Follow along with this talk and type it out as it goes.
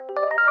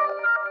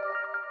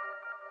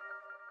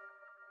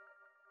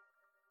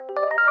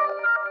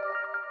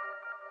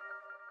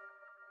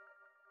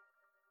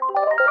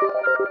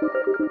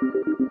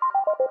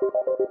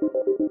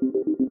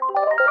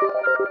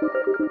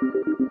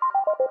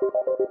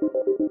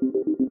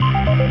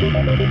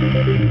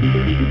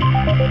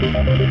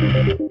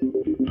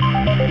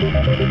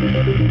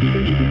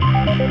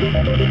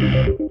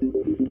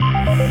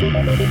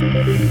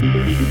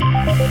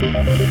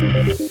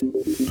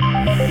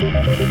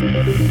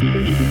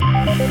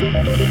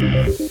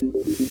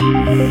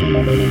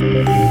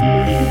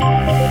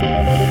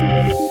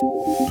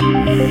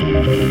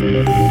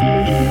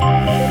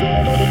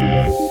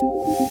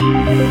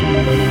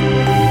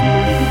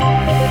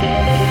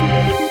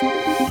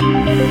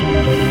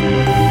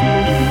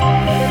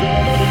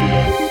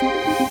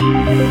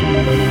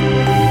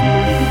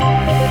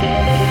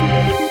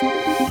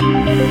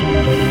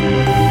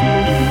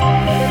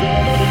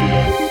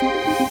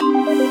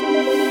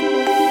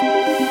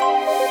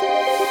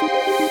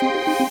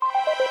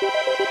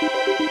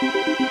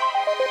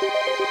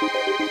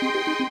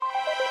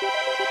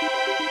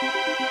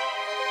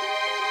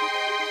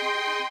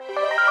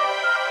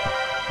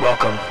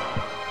Welcome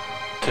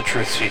to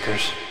Truth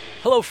Seekers.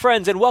 Hello,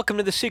 friends, and welcome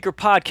to the Seeker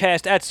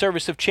Podcast at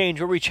Service of Change,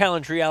 where we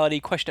challenge reality,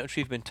 question what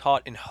we've been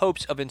taught in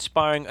hopes of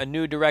inspiring a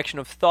new direction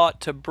of thought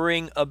to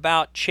bring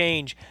about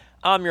change.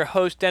 I'm your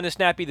host, Dennis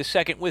Nappy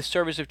II, with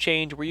Service of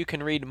Change, where you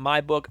can read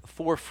my book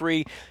for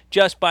free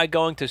just by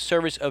going to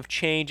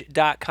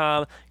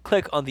serviceofchange.com.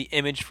 Click on the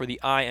image for the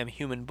I Am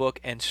Human book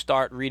and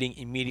start reading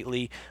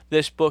immediately.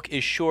 This book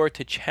is sure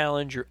to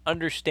challenge your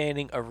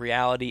understanding of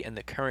reality and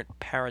the current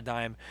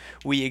paradigm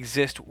we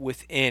exist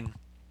within.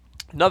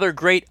 Another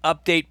great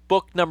update,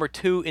 book number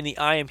 2 in the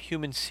I Am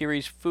Human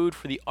series, Food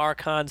for the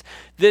Archons.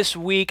 This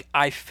week,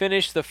 I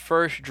finished the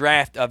first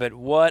draft of it.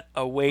 What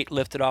a weight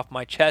lifted off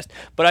my chest.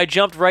 But I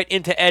jumped right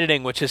into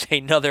editing, which is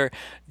another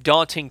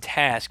daunting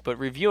task. But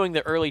reviewing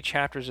the early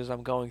chapters as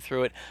I'm going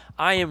through it,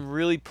 I am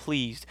really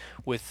pleased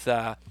with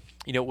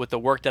with the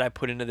work that I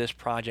put into this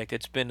project.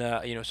 It's been,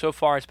 so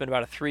far it's been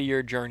about a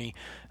 3-year journey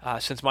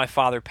since my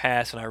father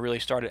passed, and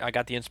I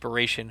got the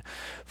inspiration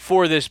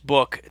for this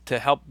book to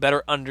help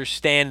better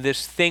understand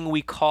this thing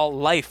we call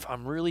life.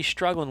 I'm really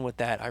struggling with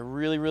that. I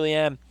really, really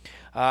am.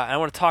 I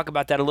want to talk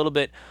about that a little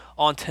bit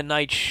on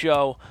tonight's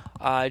show,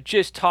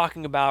 just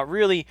talking about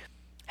really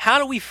how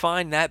do we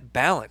find that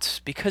balance?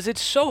 Because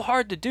it's so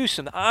hard to do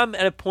something. I'm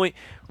at a point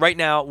right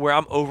now where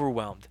I'm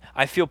overwhelmed.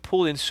 I feel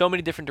pulled in so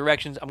many different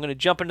directions. I'm going to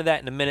jump into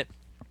that in a minute.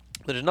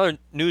 There's another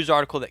news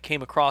article that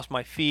came across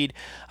my feed.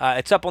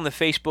 It's up on the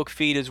Facebook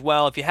feed as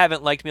well. If you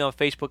haven't liked me on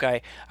Facebook,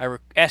 I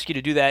ask you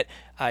to do that.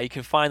 You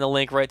can find the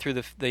link right through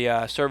the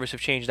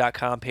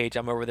serviceofchange.com page.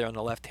 I'm over there on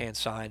the left-hand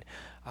side.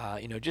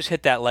 Just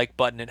hit that like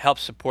button. It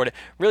helps support it.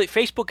 Really,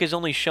 Facebook is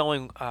only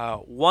showing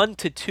 1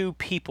 to 2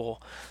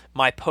 people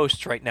my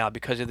posts right now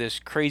because of this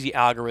crazy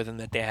algorithm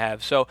that they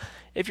have. So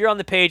if you're on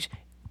the page,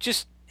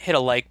 just hit a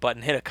like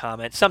button, hit a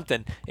comment,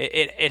 something.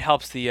 It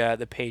helps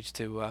the page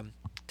to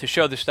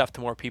show this stuff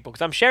to more people,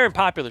 because I'm sharing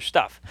popular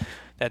stuff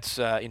that's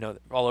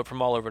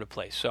from all over the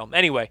place. So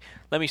anyway,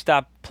 let me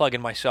stop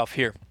plugging myself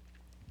here.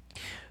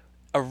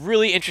 A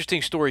really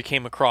interesting story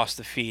came across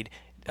the feed.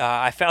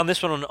 I found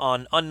this one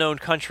on Unknown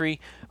Country,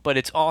 but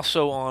it's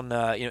also on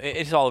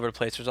it's all over the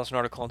place. There's also an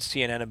article on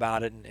CNN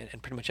about it,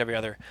 and pretty much every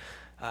other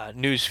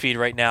news feed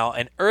right now.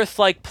 An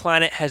Earth-like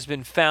planet has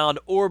been found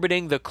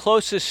orbiting the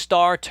closest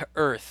star to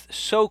Earth.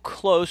 So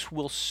close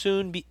we'll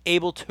soon be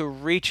able to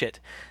reach it.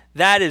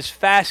 That is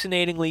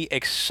fascinatingly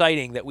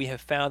exciting that we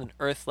have found an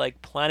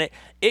Earth-like planet.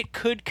 It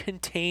could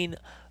contain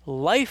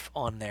life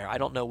on there. I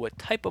don't know what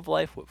type of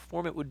life, what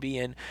form it would be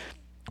in,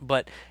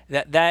 but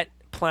that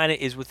planet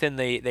is within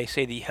they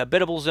say the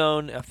habitable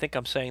zone. I think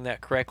I'm saying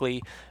that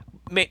correctly.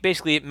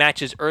 Basically, it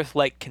matches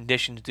Earth-like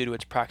conditions due to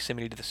its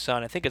proximity to the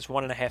sun. I think it's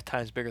 1.5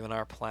 times bigger than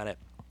our planet.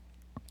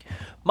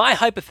 My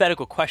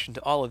hypothetical question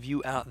to all of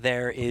you out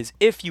there is,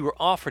 if you were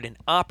offered an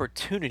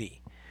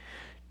opportunity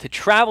to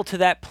travel to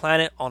that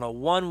planet on a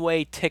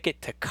one-way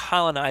ticket to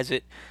colonize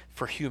it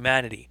for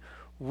humanity,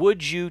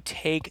 would you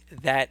take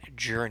that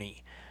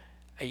journey?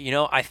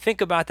 I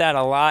think about that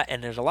a lot,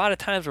 and there's a lot of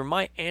times where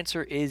my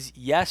answer is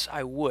yes,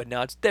 I would.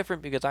 Now, it's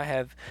different because I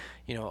have,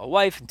 a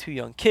wife and 2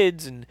 young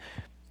kids, and,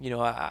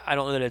 I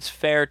don't know that it's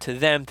fair to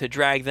them to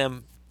drag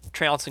them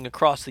trouncing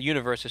across the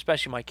universe,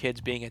 especially my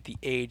kids being at the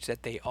age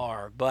that they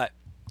are. But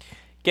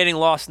getting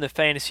lost in the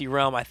fantasy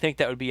realm, I think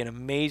that would be an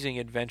amazing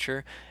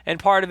adventure. And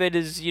part of it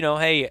is,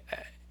 hey,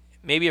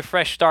 maybe a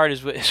fresh start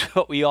is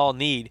what we all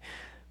need.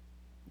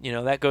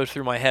 That goes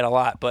through my head a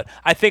lot. But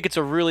I think it's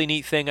a really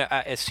neat thing.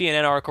 A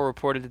CNN article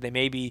reported that they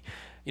may be,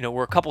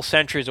 we're a couple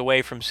centuries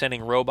away from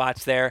sending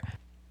robots there.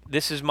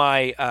 This is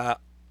my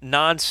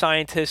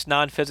non-scientist,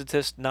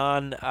 non-physicist,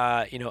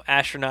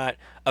 astronaut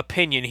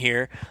opinion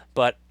here.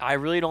 But I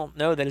really don't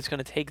know that it's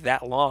going to take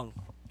that long.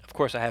 Of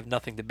course, I have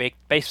nothing to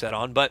base that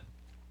on, but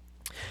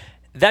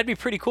that'd be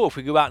pretty cool if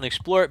we go out and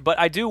explore it. But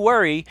I do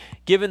worry,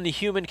 given the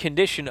human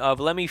condition of,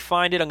 let me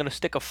find it, I'm going to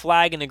stick a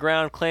flag in the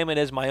ground, claim it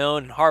as my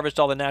own, and harvest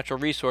all the natural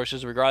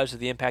resources, regardless of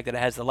the impact that it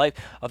has the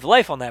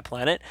life on that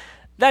planet.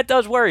 That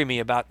does worry me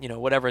about,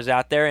 whatever's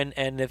out there.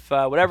 And if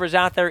whatever's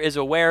out there is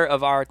aware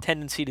of our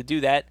tendency to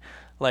do that,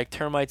 like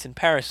termites and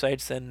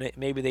parasites, then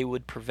maybe they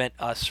would prevent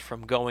us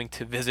from going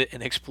to visit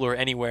and explore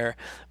anywhere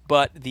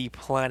but the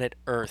planet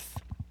Earth.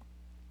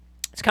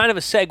 It's kind of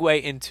a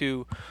segue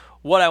into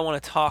what I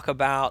want to talk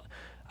about,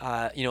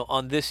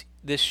 on this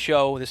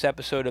show, this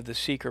episode of the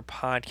Seeker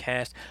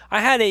podcast.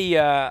 I had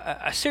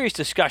a serious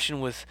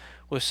discussion with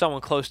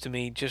someone close to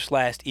me just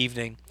last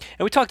evening,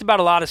 and we talked about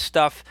a lot of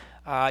stuff.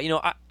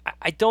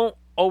 I don't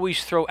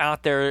always throw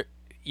out there,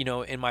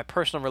 in my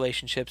personal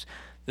relationships,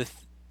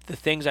 the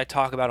things I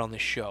talk about on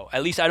this show.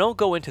 At least I don't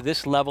go into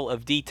this level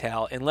of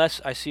detail unless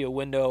I see a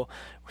window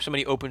where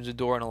somebody opens the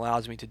door and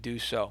allows me to do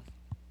so.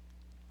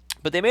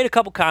 But they made a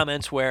couple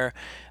comments where,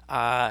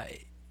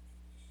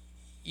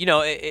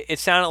 it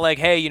sounded like,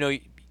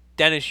 hey,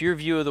 Dennis, your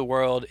view of the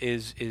world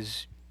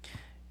is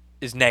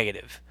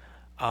negative,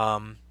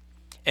 and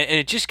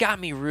it just got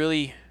me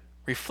really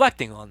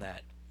reflecting on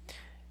that.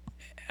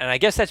 And I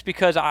guess that's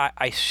because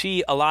I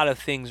see a lot of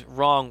things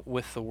wrong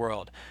with the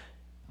world.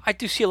 I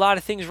do see a lot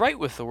of things right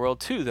with the world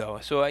too, though.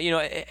 So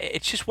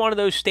it's just one of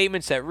those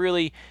statements that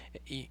really,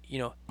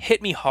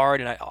 hit me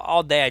hard. And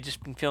all day I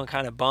just been feeling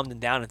kind of bummed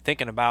and down and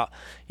thinking about,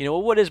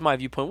 what is my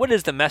viewpoint? What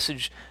is the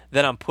message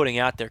that I'm putting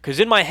out there? Because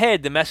in my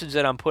head, the message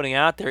that I'm putting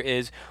out there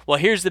is, well,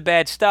 here's the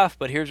bad stuff,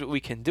 but here's what we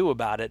can do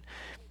about it.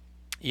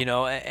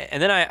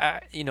 And then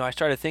I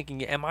started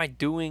thinking, am I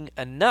doing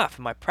enough?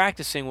 Am I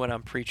practicing what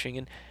I'm preaching?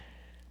 And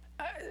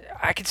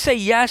I could say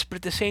yes, but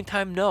at the same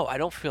time, no, I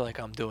don't feel like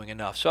I'm doing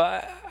enough. So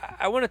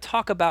I want to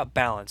talk about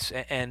balance,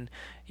 and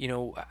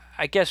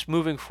I guess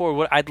moving forward,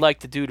 what I'd like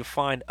to do to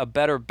find a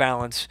better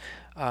balance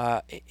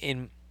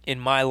in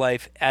my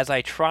life as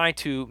I try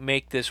to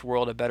make this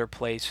world a better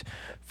place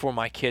for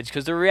my kids.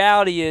 Because the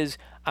reality is,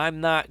 I'm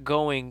not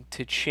going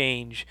to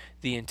change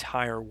the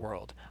entire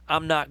world.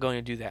 I'm not going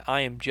to do that.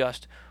 I am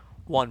just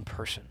one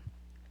person.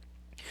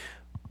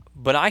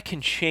 But I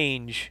can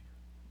change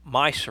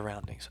my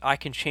surroundings. I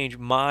can change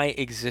my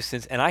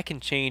existence, and I can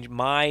change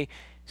my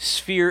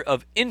sphere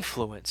of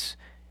influence,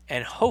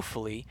 and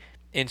hopefully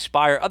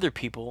inspire other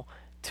people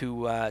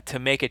to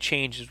make a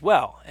change as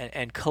well.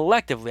 And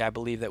collectively, I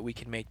believe that we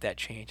can make that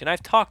change. And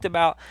I've talked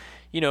about,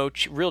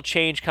 real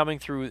change coming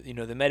through,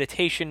 the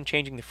meditation,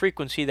 changing the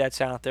frequency that's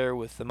out there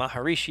with the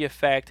Maharishi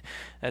effect.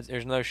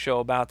 There's another show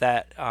about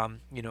that,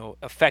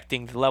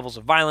 affecting the levels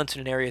of violence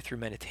in an area through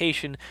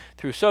meditation,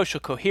 through social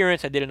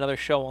coherence. I did another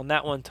show on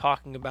that one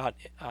talking about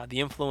the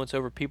influence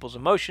over people's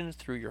emotions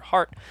through your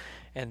heart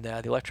and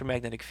the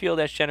electromagnetic field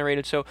that's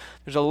generated. So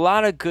there's a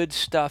lot of good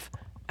stuff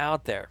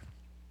out there.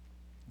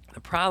 The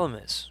problem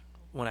is,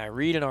 when I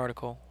read an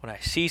article, when I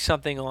see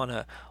something on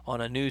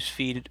a news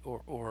feed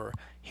or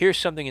hear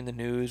something in the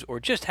news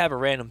or just have a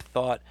random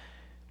thought,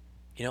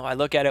 I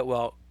look at it,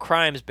 well,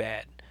 crime's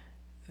bad.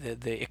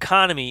 The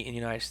economy in the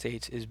United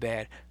States is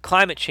bad.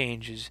 Climate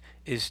change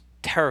is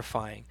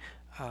terrifying.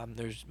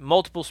 There's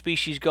multiple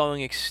species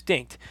going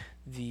extinct.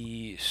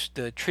 The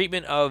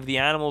treatment of the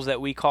animals that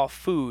we call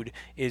food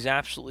is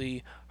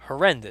absolutely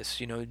horrendous.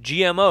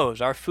 GMOs,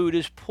 our food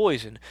is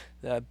poison.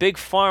 Big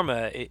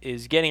pharma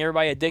is getting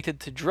everybody addicted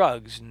to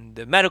drugs, and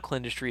the medical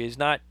industry is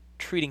not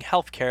treating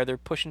healthcare. They're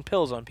pushing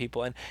pills on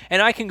people,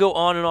 and I can go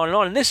on and on and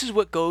on. And this is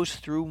what goes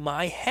through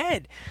my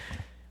head.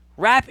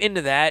 Wrap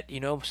into that,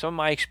 some of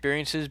my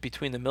experiences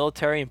between the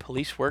military and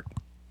police work.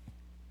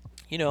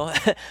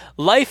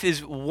 Life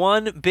is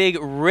one big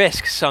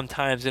risk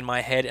sometimes in my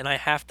head, and I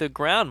have to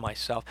ground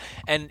myself.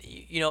 And,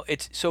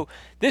 it's so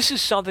this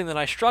is something that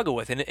I struggle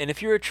with. And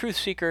if you're a truth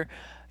seeker,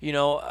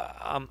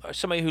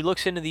 somebody who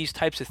looks into these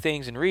types of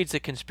things and reads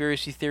the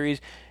conspiracy theories,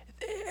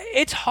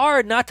 it's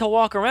hard not to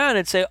walk around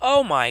and say,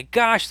 oh my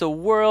gosh, the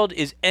world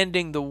is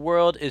ending, the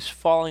world is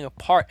falling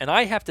apart. And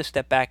I have to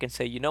step back and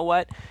say, you know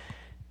what?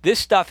 This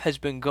stuff has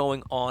been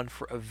going on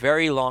for a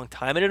very long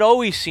time, and it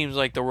always seems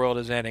like the world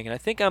is ending. And I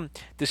think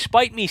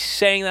despite me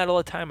saying that all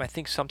the time, I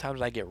think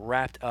sometimes I get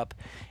wrapped up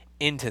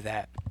into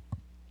that.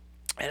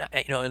 And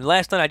and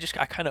last night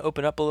I kind of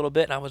opened up a little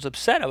bit, and I was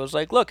upset. I was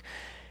like, look,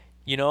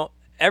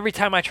 every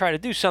time I try to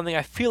do something,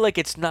 I feel like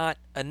it's not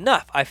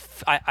enough.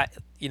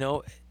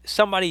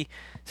 Somebody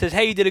says,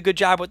 hey, you did a good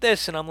job with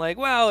this, and I'm like,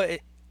 well,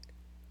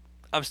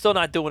 I'm still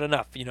not doing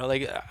enough.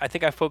 I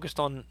think I focused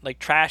on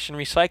trash and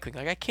recycling.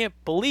 I can't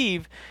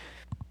believe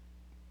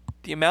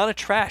the amount of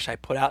trash I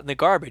put out in the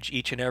garbage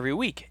each and every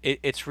week.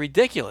 It's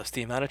ridiculous,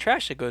 the amount of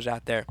trash that goes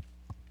out there.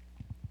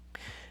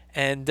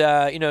 And,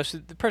 so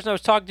the person I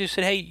was talking to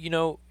said, hey,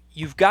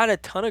 you've got a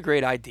ton of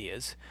great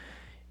ideas,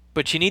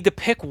 but you need to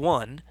pick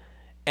one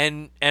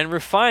and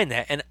refine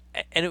that. And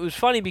it was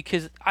funny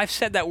because I've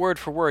said that word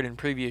for word in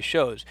previous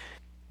shows.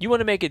 You want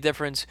to make a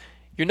difference,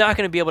 you're not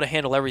going to be able to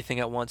handle everything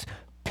at once.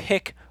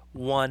 Pick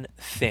one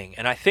thing.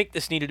 And I think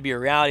this needed to be a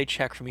reality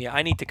check for me.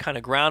 I need to kind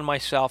of ground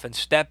myself and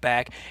step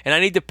back, and I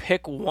need to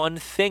pick one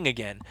thing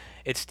again.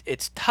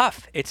 It's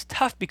tough. It's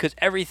tough because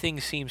everything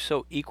seems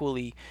so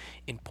equally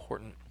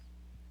important.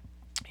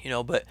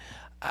 But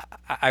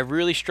I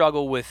really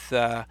struggle with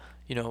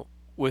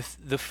with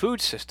the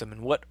food system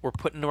and what we're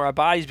putting into our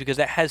bodies, because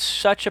that has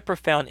such a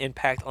profound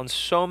impact on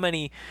so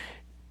many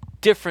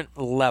different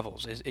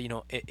levels.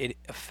 It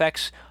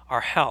affects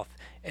our health.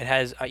 It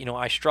has,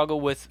 I struggle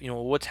with,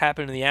 what's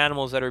happening to the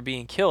animals that are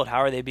being killed. How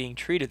are they being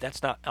treated?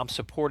 That's not, I'm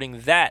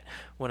supporting that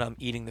when I'm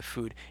eating the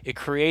food. It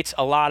creates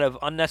a lot of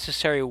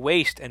unnecessary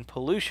waste and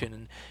pollution.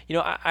 And,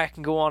 I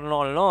can go on and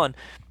on and on.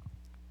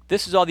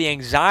 This is all the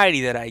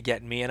anxiety that I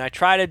get in me. And I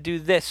try to do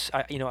this.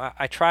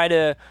 I try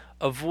to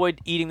avoid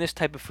eating this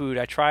type of food.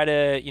 I try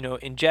to,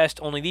 ingest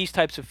only these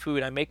types of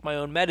food. I make my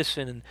own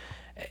medicine. And,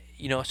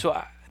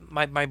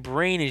 my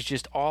brain is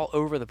just all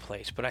over the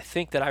place. But I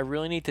think that I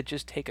really need to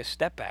just take a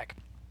step back,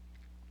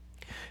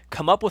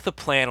 come up with a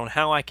plan on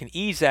how I can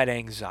ease that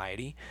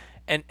anxiety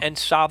and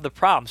solve the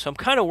problem. So I'm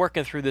kind of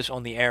working through this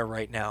on the air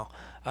right now.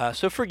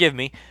 So forgive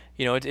me.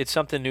 It's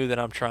something new that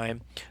I'm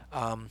trying.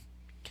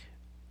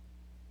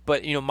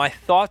 But my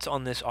thoughts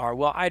on this are,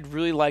 well, I'd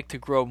really like to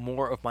grow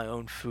more of my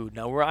own food.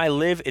 Now, where I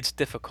live, it's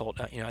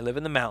difficult. I live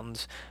in the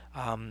mountains.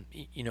 In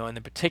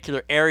the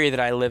particular area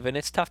that I live in,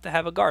 it's tough to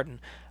have a garden.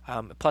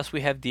 Plus,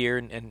 we have deer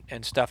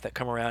and stuff that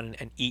come around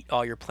and eat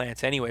all your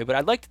plants anyway. But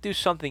I'd like to do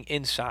something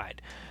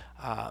inside.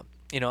 And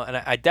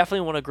I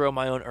definitely want to grow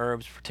my own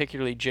herbs,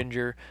 particularly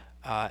ginger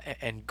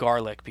and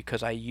garlic,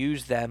 because I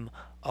use them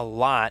a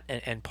lot,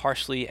 and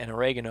parsley and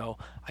oregano.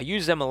 I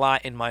use them a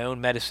lot in my own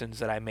medicines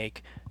that I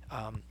make,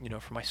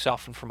 for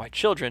myself and for my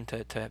children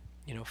to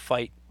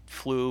fight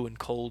flu and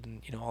cold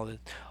and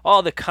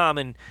all the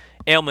common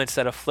ailments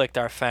that afflict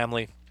our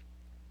family.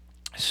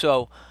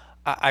 So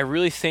I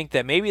really think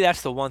that maybe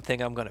that's the one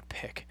thing I'm going to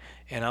pick,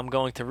 and I'm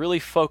going to really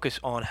focus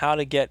on how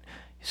to get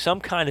some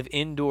kind of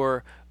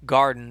indoor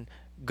garden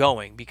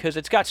going, because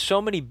it's got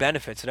so many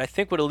benefits that I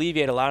think would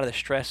alleviate a lot of the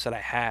stress that I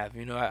have.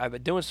 I've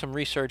been doing some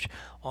research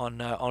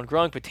on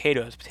growing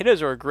potatoes.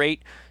 Potatoes are a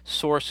great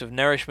source of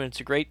nourishment.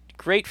 It's a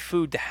great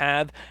food to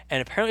have,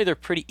 and apparently they're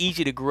pretty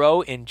easy to grow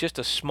in just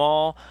a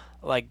small,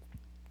 like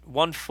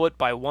 1 foot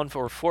by 1 foot,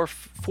 or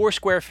 4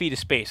 square feet of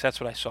space.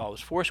 That's what I saw. It was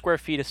 4 square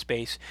feet of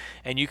space,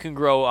 and you can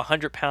grow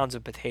 100 pounds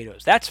of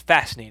potatoes. That's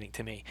fascinating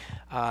to me.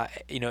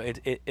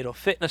 It'll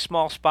fit in a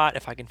small spot.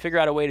 If I can figure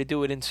out a way to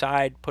do it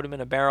inside, put them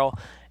in a barrel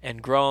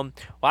and grow them.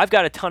 Well, I've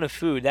got a ton of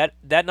food.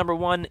 That number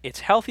one, it's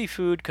healthy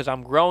food because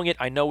I'm growing it.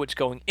 I know what's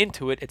going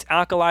into it. It's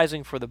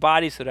alkalizing for the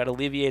body, so that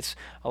alleviates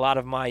a lot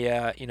of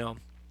my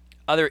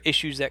other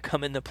issues that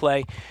come into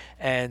play,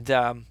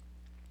 and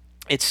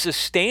it's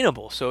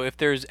sustainable. So if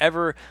there's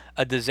ever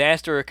a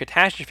disaster or a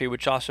catastrophe,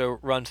 which also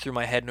runs through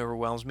my head and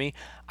overwhelms me,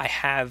 I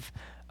have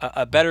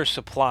a better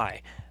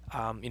supply,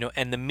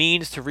 and the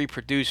means to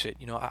reproduce it.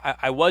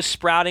 I was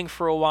sprouting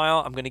for a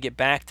while. I'm going to get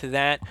back to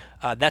that.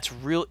 That's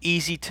real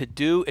easy to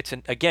do. It's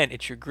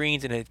your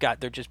greens, and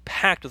they're just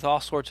packed with all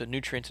sorts of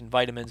nutrients and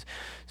vitamins.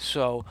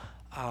 So,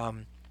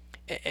 and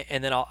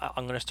then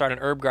I'm going to start an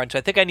herb garden. So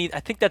I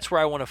think that's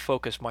where I want to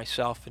focus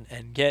myself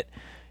and get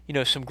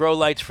some grow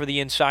lights for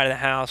the inside of the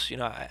house.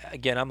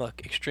 I'm an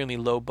extremely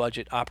low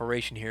budget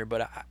operation here,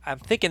 but I'm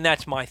thinking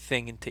that's my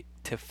thing, and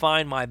to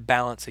find my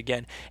balance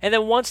again. And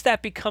then once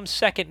that becomes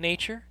second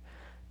nature,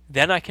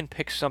 then I can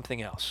pick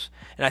something else.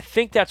 And I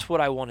think that's what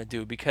I want to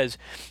do, because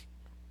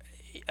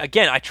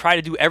again, I try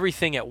to do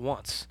everything at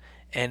once.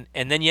 And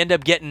then you end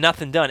up getting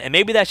nothing done. And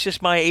maybe that's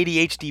just my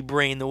ADHD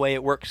brain, the way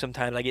it works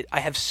sometimes. I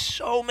have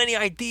so many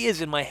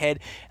ideas in my head.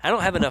 I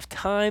don't have enough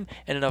time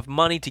and enough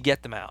money to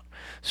get them out.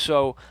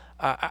 So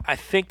I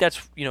think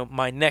that's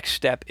my next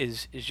step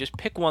is just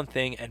pick one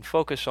thing and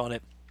focus on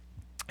it.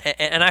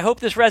 And I hope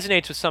this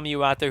resonates with some of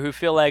you out there who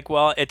feel like,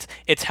 well,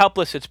 it's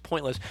helpless, it's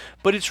pointless,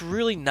 but it's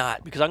really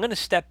not, because I'm going to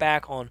step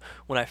back on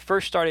when I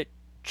first started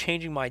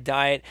changing my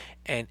diet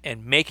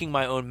and making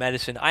my own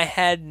medicine. I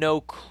had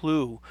no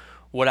clue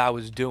what I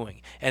was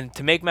doing, and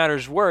to make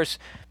matters worse,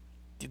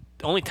 the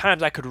only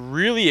times I could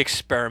really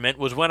experiment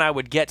was when I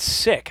would get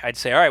sick. I'd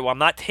say, all right, well, I'm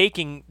not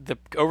taking the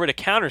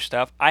over-the-counter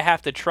stuff. I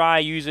have to try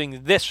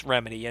using this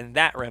remedy and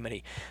that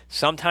remedy.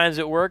 Sometimes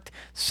it worked,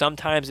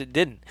 sometimes it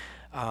didn't.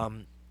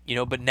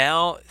 But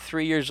now,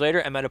 3 years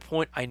later, I'm at a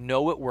point, I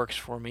know it works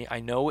for me. I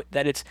know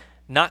that it's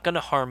not going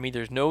to harm me.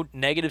 There's no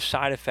negative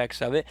side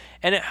effects of it,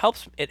 and it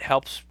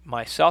helps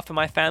myself and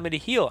my family to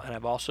heal. And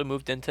I've also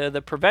moved into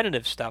the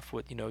preventative stuff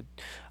with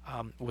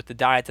with the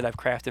diet that I've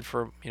crafted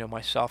for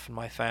myself and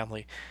my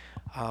family.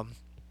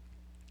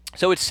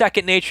 So it's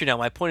second nature now.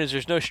 My point is,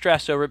 there's no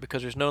stress over it,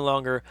 because there's no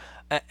longer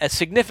a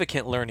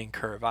significant learning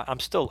curve.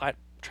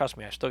 Trust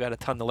me, I still got a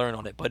ton to learn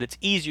on it, but it's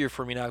easier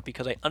for me now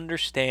because I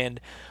understand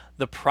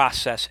the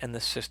process and the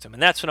system,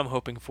 and that's what I'm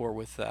hoping for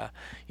with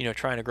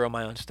trying to grow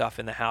my own stuff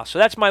in the house. So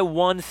that's my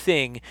one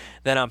thing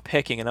that I'm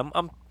picking, and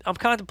I'm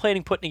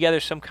contemplating putting together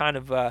some kind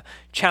of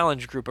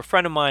challenge group. A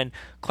friend of mine,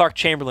 Clark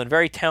Chamberlain,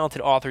 very talented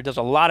author, does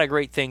a lot of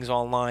great things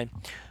online.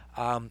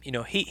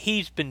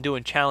 He's been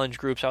doing challenge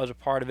groups. I was a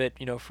part of it,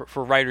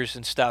 for writers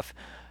and stuff.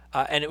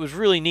 And it was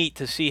really neat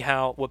to see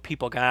what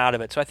people got out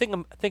of it. So I think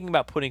I'm thinking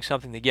about putting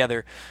something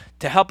together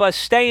to help us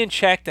stay in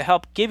check, to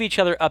help give each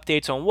other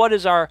updates on what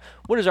is our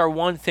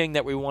one thing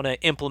that we want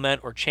to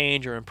implement or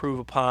change or improve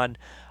upon.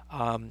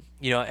 and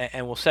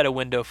we'll set a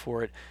window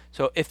for it.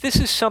 So if this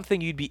is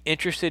something you'd be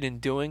interested in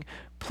doing,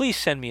 please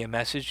send me a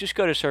message. Just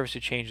go to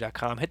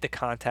serviceofchange.com, hit the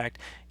contact.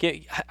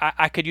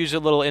 I could use a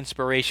little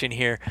inspiration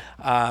here.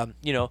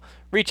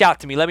 Reach out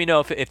to me. Let me know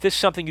if this is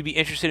something you'd be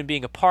interested in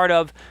being a part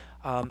of.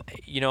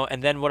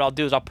 And then what I'll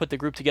do is I'll put the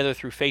group together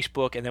through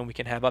Facebook, and then we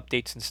can have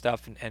updates and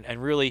stuff,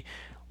 and really,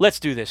 let's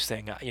do this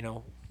thing.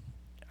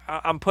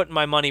 I'm putting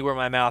my money where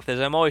my mouth is.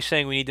 I'm always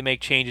saying we need to make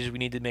changes, we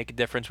need to make a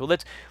difference. Well,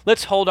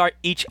 let's hold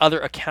each other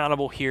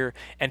accountable here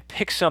and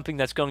pick something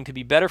that's going to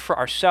be better for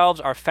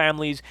ourselves, our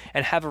families,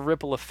 and have a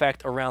ripple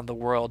effect around the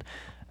world.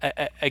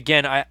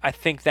 Again, I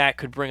think that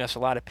could bring us a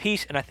lot of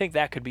peace, and I think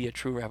that could be a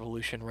true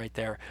revolution right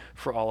there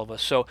for all of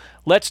us. So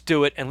let's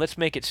do it, and let's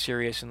make it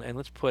serious, and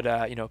let's put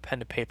pen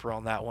to paper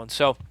on that one.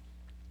 So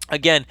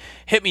again,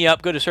 hit me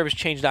up. Go to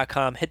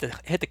servicechange.com.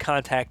 Hit the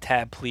contact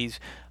tab, please.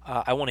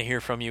 I want to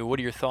hear from you. What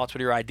are your thoughts?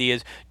 What are your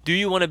ideas? Do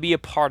you want to be a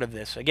part of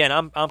this? Again,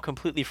 I'm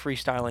completely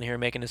freestyling here,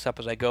 making this up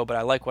as I go, but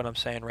I like what I'm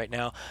saying right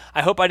now.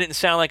 I hope I didn't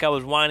sound like I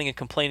was whining and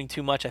complaining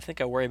too much. I think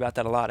I worry about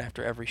that a lot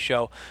after every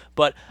show.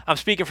 But I'm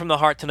speaking from the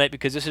heart tonight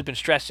because this has been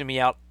stressing me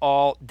out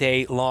all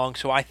day long.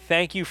 So I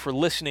thank you for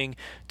listening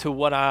to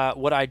what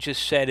I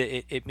just said.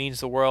 It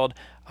means the world.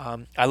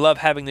 I love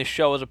having this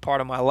show as a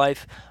part of my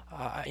life.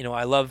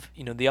 I love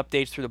the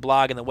updates through the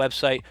blog and the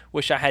website.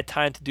 Wish I had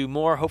time to do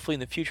more. Hopefully in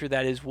the future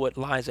that is what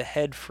lies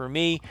ahead for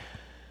me.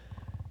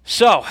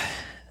 So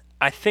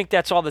I think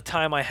that's all the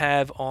time I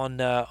have on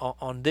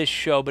this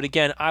show. But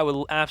again, I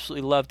would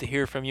absolutely love to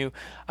hear from you.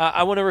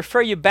 I want to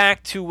refer you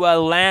back to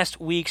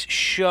last week's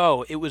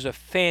show. It was a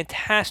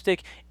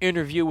fantastic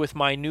interview with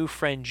my new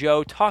friend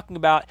Joe, talking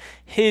about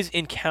his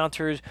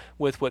encounters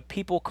with what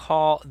people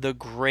call the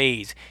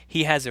Greys.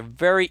 He has a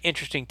very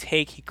interesting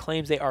take. He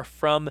claims they are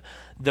from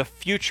the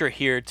future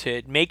here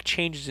to make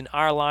changes in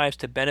our lives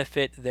to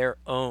benefit their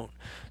own.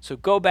 So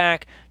go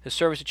back to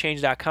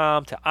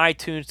serviceofchange.com, to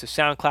iTunes, to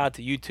SoundCloud,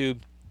 to YouTube.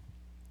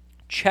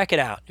 Check it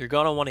out. You're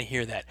going to want to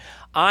hear that.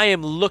 I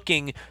am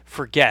looking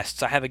for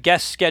guests. I have a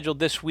guest scheduled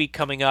this week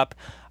coming up,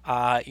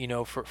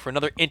 for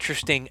another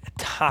interesting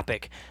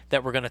topic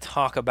that we're going to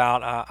talk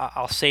about.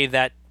 I'll save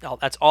that.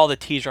 That's all the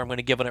teaser I'm going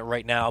to give on it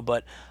right now.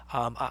 But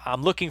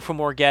I'm looking for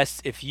more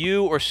guests. If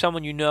you or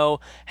someone you know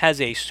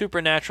has a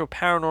supernatural,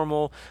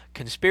 paranormal,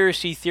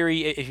 conspiracy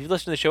theory, if you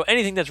listen to the show,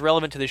 anything that's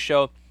relevant to the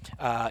show,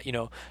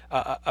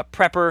 a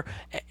prepper,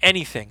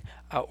 anything,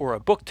 or a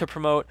book to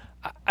promote,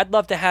 I'd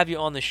love to have you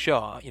on the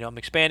show. I'm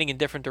expanding in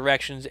different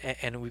directions,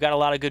 and we've got a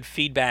lot of good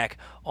feedback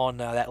on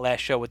that last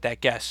show with that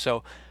guest.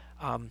 So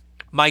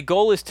my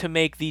goal is to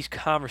make these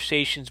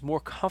conversations more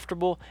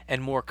comfortable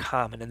and more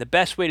common. And the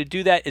best way to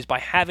do that is by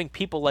having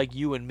people like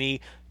you and me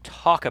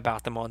talk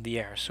about them on the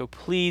air. So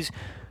please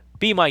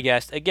be my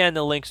guest. Again,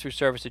 the link's through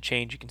Service of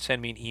Change. You can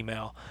send me an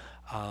email.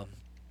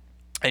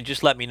 And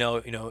just let me know,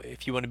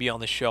 if you want to be on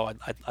the show.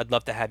 I'd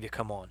love to have you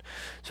come on.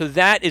 So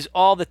that is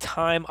all the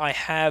time I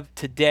have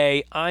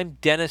today. I'm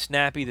Dennis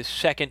Nappy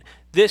II.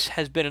 This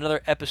has been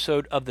another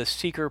episode of the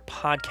Seeker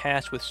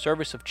Podcast with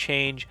Service of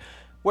Change,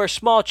 where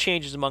small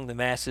changes among the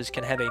masses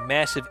can have a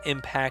massive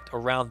impact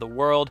around the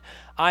world.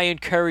 I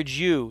encourage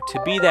you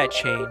to be that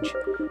change,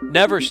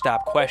 never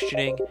stop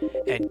questioning,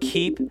 and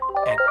keep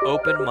an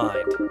open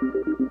mind.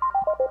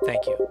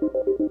 Thank you.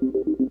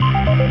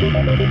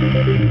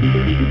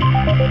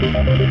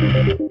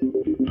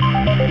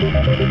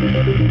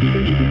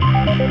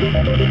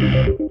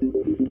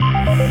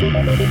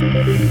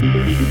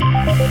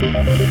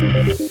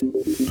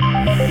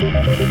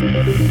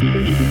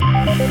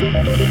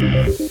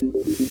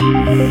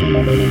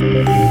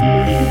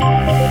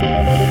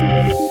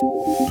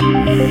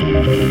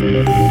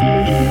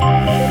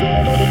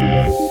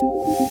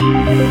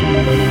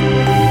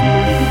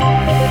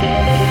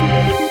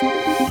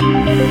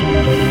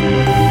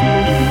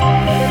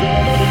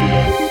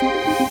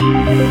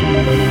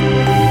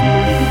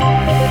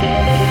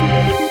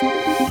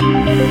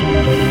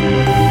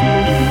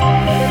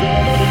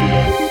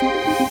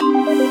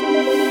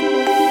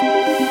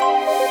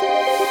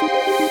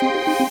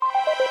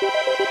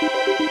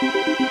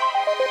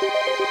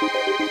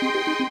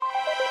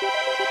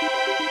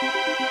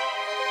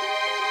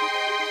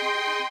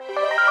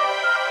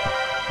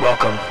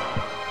 Welcome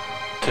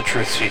to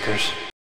Truth Seekers.